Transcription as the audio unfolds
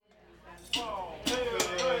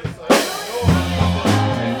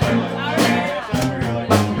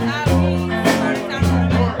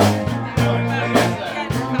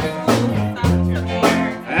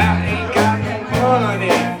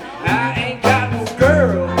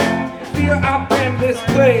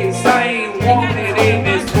Place I ain't wanted in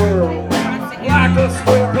this world. Like a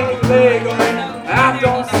square peg Lego, I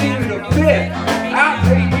don't seem to fit. I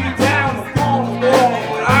lay you down upon the wall,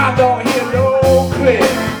 but I don't hear no click.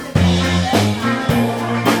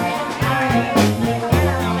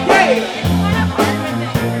 Yeah!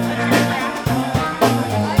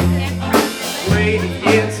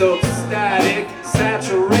 Radiance of static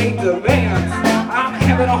saturate the bands. I'm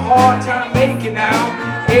having a hard time making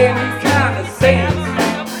out any kind of sense.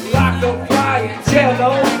 The flying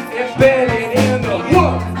jello embedded in the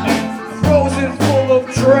wood, frozen full of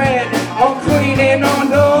dread, I'm cleaning on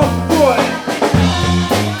the foot.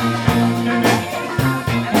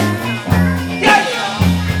 Yeah!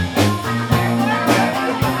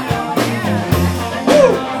 Woo!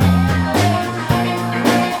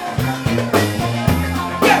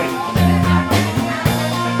 Yeah!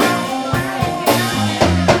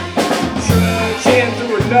 Trudging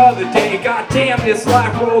through another day, goddamn this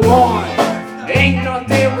life roll on. Ain't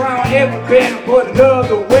nothing around ever been but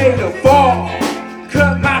another way to fall.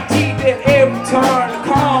 Cut my teeth at every turn, the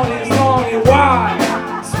con is long and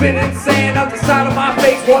wide. Spitting sand up the side of my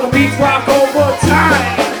face, wanna beach rock over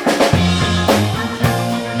time.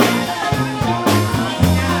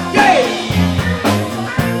 Yeah!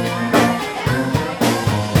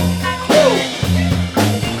 Woo!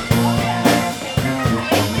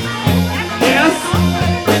 Yes?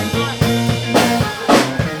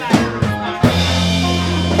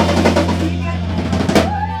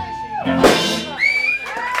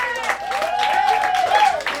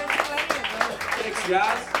 Thanks,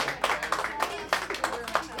 guys.